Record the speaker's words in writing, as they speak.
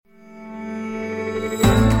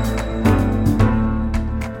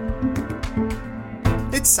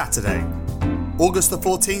It's Saturday, August the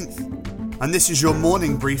 14th, and this is your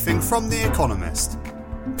morning briefing from The Economist.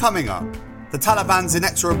 Coming up, the Taliban's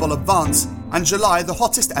inexorable advance, and July the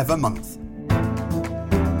hottest ever month.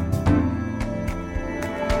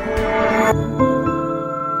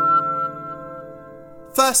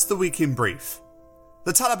 First, the week in brief.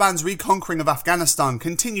 The Taliban's reconquering of Afghanistan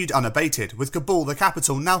continued unabated, with Kabul, the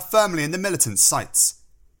capital, now firmly in the militants' sights.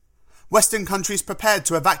 Western countries prepared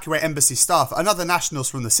to evacuate embassy staff and other nationals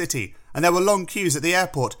from the city, and there were long queues at the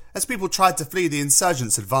airport as people tried to flee the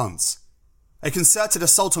insurgents' advance. A concerted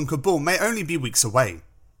assault on Kabul may only be weeks away.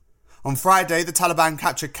 On Friday, the Taliban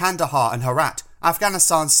captured Kandahar and Herat,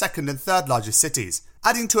 Afghanistan's second and third largest cities,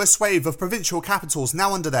 adding to a swathe of provincial capitals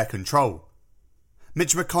now under their control.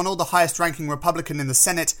 Mitch McConnell, the highest-ranking Republican in the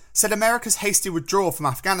Senate, said America's hasty withdrawal from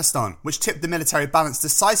Afghanistan, which tipped the military balance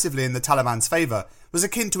decisively in the Taliban's favour, was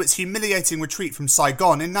akin to its humiliating retreat from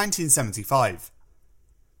Saigon in 1975.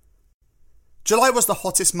 July was the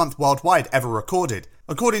hottest month worldwide ever recorded,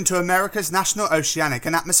 according to America's National Oceanic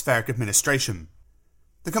and Atmospheric Administration.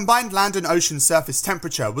 The combined land and ocean surface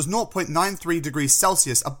temperature was 0.93 degrees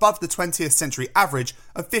Celsius above the 20th century average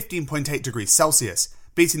of 15.8 degrees Celsius,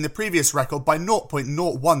 beating the previous record by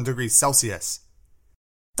 0.01 degrees Celsius.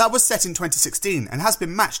 That was set in 2016 and has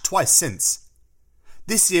been matched twice since.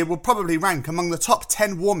 This year will probably rank among the top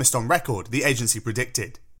 10 warmest on record, the agency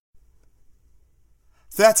predicted.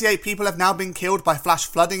 38 people have now been killed by flash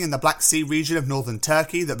flooding in the Black Sea region of northern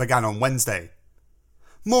Turkey that began on Wednesday.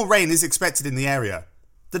 More rain is expected in the area.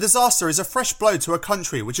 The disaster is a fresh blow to a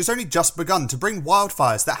country which has only just begun to bring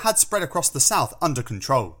wildfires that had spread across the south under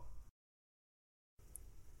control.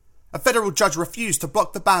 A federal judge refused to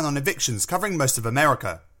block the ban on evictions covering most of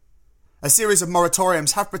America. A series of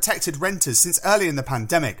moratoriums have protected renters since early in the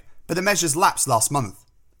pandemic, but the measures lapsed last month.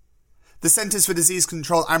 The Centers for Disease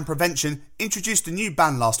Control and Prevention introduced a new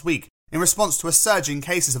ban last week in response to a surge in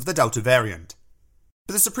cases of the Delta variant.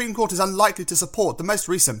 But the Supreme Court is unlikely to support the most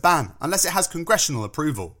recent ban unless it has congressional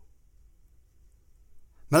approval.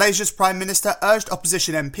 Malaysia's Prime Minister urged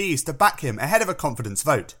opposition MPs to back him ahead of a confidence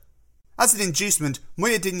vote. As an inducement,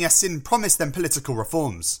 Muhyiddin Yassin promised them political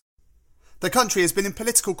reforms. The country has been in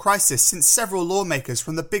political crisis since several lawmakers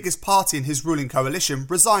from the biggest party in his ruling coalition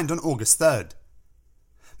resigned on August 3rd.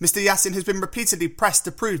 Mr Yassin has been repeatedly pressed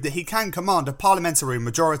to prove that he can command a parliamentary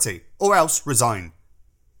majority, or else resign.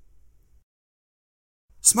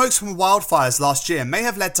 Smokes from wildfires last year may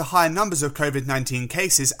have led to higher numbers of COVID-19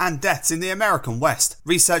 cases and deaths in the American West,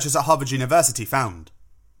 researchers at Harvard University found.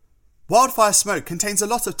 Wildfire smoke contains a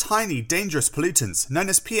lot of tiny, dangerous pollutants known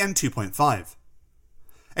as PM 2.5.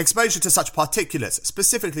 Exposure to such particulates,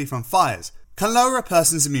 specifically from fires, can lower a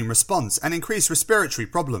person's immune response and increase respiratory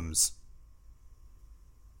problems.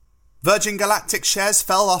 Virgin Galactic shares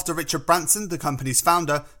fell after Richard Branson, the company's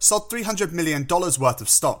founder, sold $300 million worth of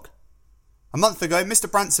stock. A month ago, Mr.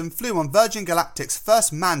 Branson flew on Virgin Galactic's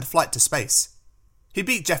first manned flight to space. He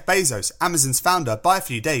beat Jeff Bezos, Amazon's founder, by a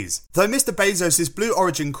few days, though Mr. Bezos' Blue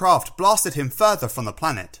Origin craft blasted him further from the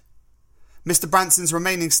planet. Mr. Branson's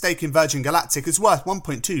remaining stake in Virgin Galactic is worth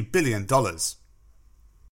 $1.2 billion.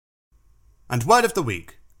 And word of the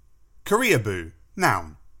week. Koreaboo,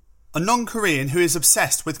 noun. A non-Korean who is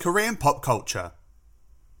obsessed with Korean pop culture.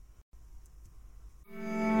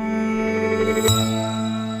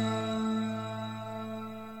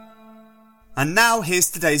 And now here's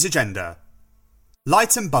today's agenda.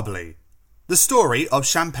 Light and bubbly. The story of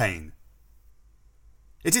champagne.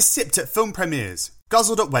 It is sipped at film premieres,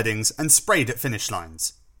 guzzled at weddings, and sprayed at finish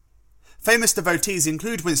lines. Famous devotees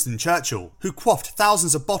include Winston Churchill, who quaffed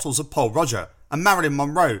thousands of bottles of Pol Roger, and Marilyn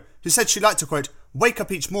Monroe, who said she liked to, quote, wake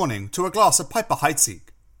up each morning to a glass of Piper Heidsieck.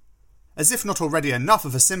 As if not already enough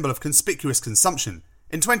of a symbol of conspicuous consumption,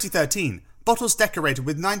 in 2013, bottles decorated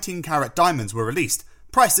with 19-carat diamonds were released,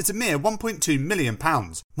 priced at a mere £1.2 million,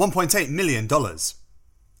 $1.8 million.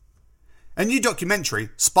 A new documentary,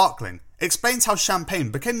 Sparkling, explains how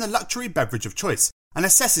champagne became the luxury beverage of choice and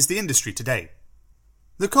assesses the industry today.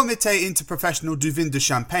 The Comité Interprofessionnel du Vin de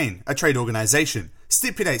Champagne, a trade organisation,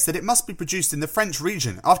 stipulates that it must be produced in the French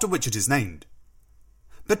region after which it is named.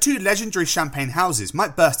 But two legendary champagne houses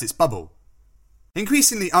might burst its bubble.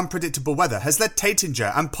 Increasingly unpredictable weather has led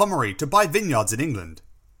Taittinger and Pommery to buy vineyards in England.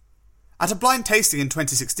 At a blind tasting in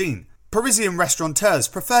 2016, Parisian restaurateurs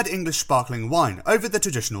preferred English sparkling wine over the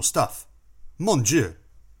traditional stuff. Mon Dieu.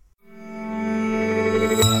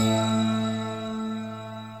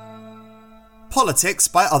 Politics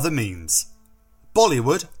by other means.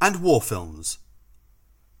 Bollywood and war films.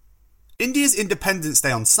 India's Independence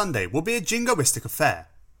Day on Sunday will be a jingoistic affair.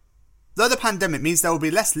 Though the pandemic means there will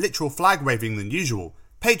be less literal flag waving than usual,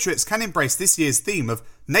 patriots can embrace this year's theme of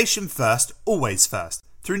Nation First, Always First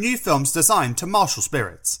through new films designed to martial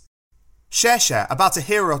spirits. Sher, about a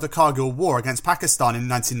hero of the Kargil War against Pakistan in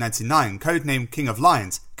 1999, codenamed King of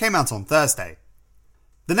Lions, came out on Thursday.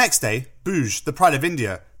 The next day, Bhuj, the Pride of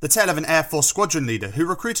India, the tale of an Air Force squadron leader who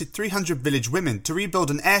recruited 300 village women to rebuild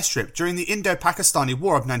an airstrip during the Indo-Pakistani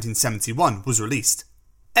War of 1971, was released.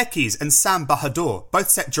 Ekis and Sam Bahadur, both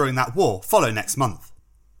set during that war, follow next month.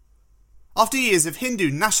 After years of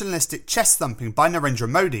Hindu nationalistic chest-thumping by Narendra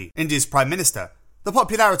Modi, India's Prime Minister, the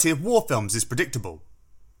popularity of war films is predictable.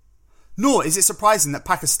 Nor is it surprising that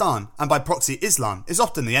Pakistan, and by proxy Islam, is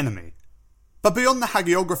often the enemy. But beyond the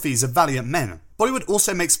hagiographies of valiant men, Bollywood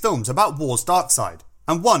also makes films about war's dark side,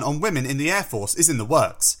 and one on women in the Air Force is in the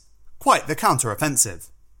works. Quite the counter-offensive.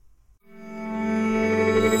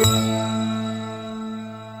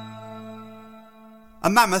 A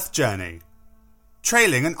Mammoth Journey.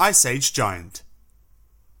 Trailing an Ice Age Giant.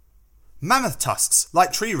 Mammoth tusks,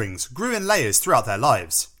 like tree rings, grew in layers throughout their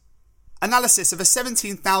lives. Analysis of a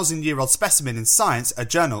 17,000-year-old specimen in Science, a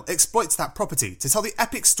journal, exploits that property to tell the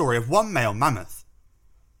epic story of one male mammoth.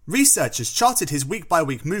 Researchers charted his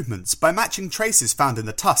week-by-week movements by matching traces found in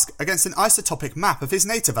the tusk against an isotopic map of his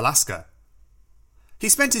native Alaska. He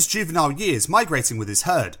spent his juvenile years migrating with his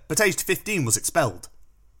herd, but aged 15 was expelled.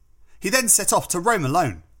 He then set off to roam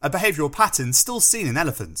alone, a behavioural pattern still seen in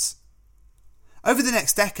elephants. Over the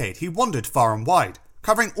next decade, he wandered far and wide,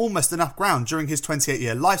 covering almost enough ground during his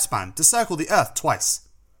 28-year lifespan to circle the Earth twice.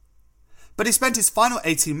 But he spent his final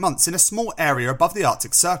 18 months in a small area above the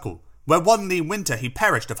Arctic Circle, where one lean winter he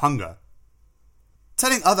perished of hunger.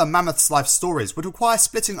 Telling other mammoths' life stories would require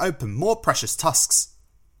splitting open more precious tusks.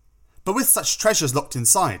 But with such treasures locked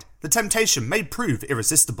inside, the temptation may prove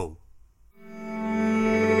irresistible.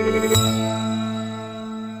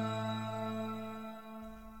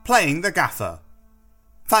 Playing the Gaffer.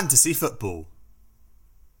 Fantasy football.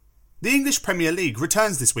 The English Premier League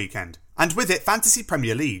returns this weekend, and with it Fantasy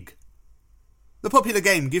Premier League. The popular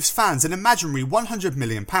game gives fans an imaginary £100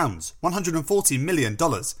 million, $140 million,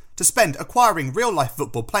 to spend acquiring real-life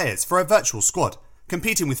football players for a virtual squad,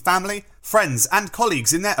 competing with family, friends and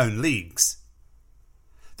colleagues in their own leagues.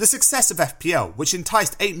 The success of FPL, which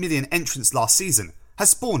enticed 8 million entrants last season, has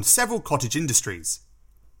spawned several cottage industries.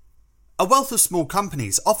 A wealth of small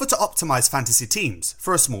companies offer to optimise fantasy teams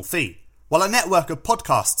for a small fee, while a network of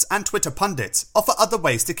podcasts and Twitter pundits offer other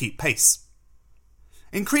ways to keep pace.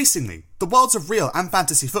 Increasingly, the worlds of real and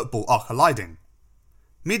fantasy football are colliding.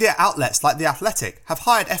 Media outlets like The Athletic have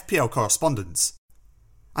hired FPL correspondents.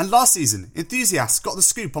 And last season, enthusiasts got the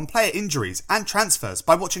scoop on player injuries and transfers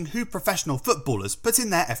by watching who professional footballers put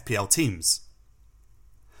in their FPL teams.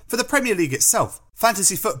 For the Premier League itself,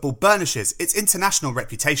 fantasy football burnishes its international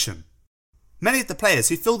reputation. Many of the players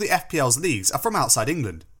who fill the FPL's leagues are from outside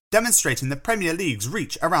England, demonstrating the Premier League's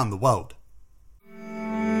reach around the world.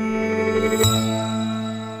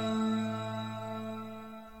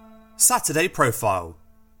 Saturday Profile.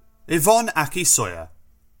 Yvonne Aki-Sawyer.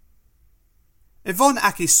 Yvonne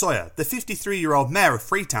Aki-Sawyer, the 53-year-old mayor of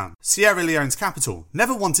Freetown, Sierra Leone's capital,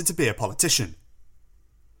 never wanted to be a politician.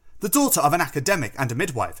 The daughter of an academic and a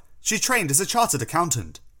midwife, she trained as a chartered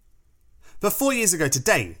accountant. But 4 years ago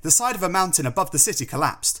today, the side of a mountain above the city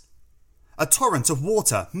collapsed. A torrent of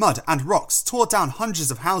water, mud and rocks tore down hundreds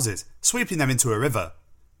of houses, sweeping them into a river.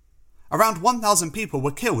 Around 1,000 people were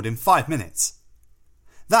killed in 5 minutes.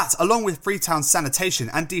 That, along with Freetown's sanitation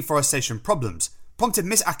and deforestation problems, prompted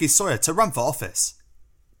Miss Aki-Sawyer to run for office.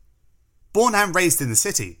 Born and raised in the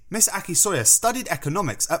city, Miss Aki-Sawyer studied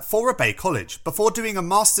economics at Fora Bay College before doing a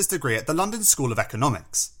master's degree at the London School of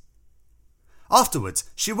Economics. Afterwards,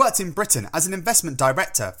 she worked in Britain as an investment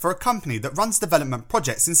director for a company that runs development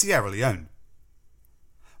projects in Sierra Leone.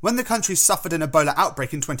 When the country suffered an Ebola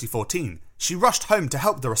outbreak in 2014, she rushed home to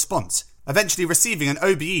help the response, eventually receiving an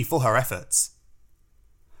OBE for her efforts.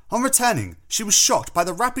 On returning, she was shocked by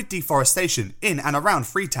the rapid deforestation in and around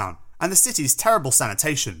Freetown and the city's terrible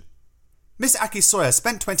sanitation. Miss Aki-Sawyer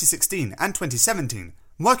spent 2016 and 2017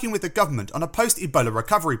 working with the government on a post-Ebola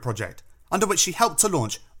recovery project, under which she helped to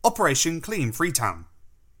launch Operation Clean Freetown.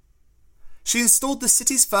 She installed the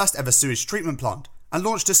city's first ever sewage treatment plant and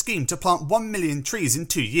launched a scheme to plant 1 million trees in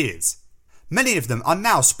 2 years. Many of them are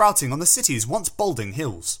now sprouting on the city's once balding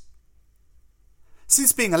hills.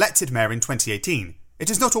 Since being elected mayor in 2018, it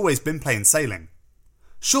has not always been plain sailing.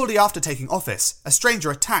 Shortly after taking office, a stranger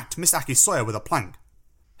attacked Miss Aki-Sawyer with a plank.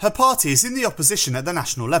 Her party is in the opposition at the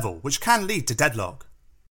national level, which can lead to deadlock.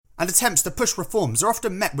 And attempts to push reforms are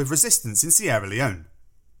often met with resistance in Sierra Leone.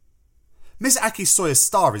 Miss Aki-Sawyer's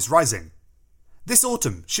star is rising. This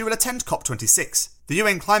autumn, she will attend COP26, the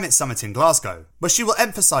UN Climate Summit in Glasgow, where she will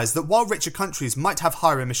emphasise that while richer countries might have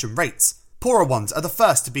higher emission rates, poorer ones are the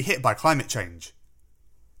first to be hit by climate change.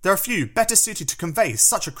 There are few better suited to convey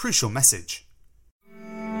such a crucial message.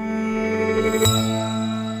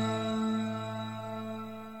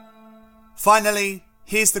 Finally,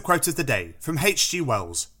 here's the quote of the day from H.G.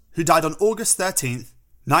 Wells, who died on August 13th,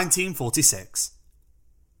 1946.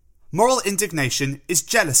 Moral indignation is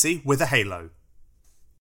jealousy with a halo.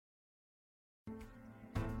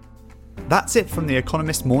 That's it from the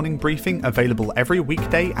Economist morning briefing, available every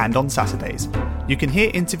weekday and on Saturdays. You can hear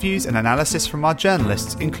interviews and analysis from our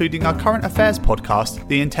journalists, including our current affairs podcast,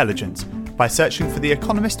 The Intelligence, by searching for The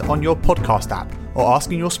Economist on your podcast app or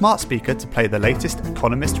asking your smart speaker to play the latest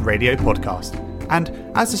Economist radio podcast. And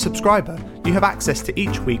as a subscriber, you have access to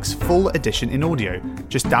each week's full edition in audio.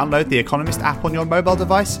 Just download the Economist app on your mobile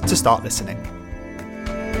device to start listening.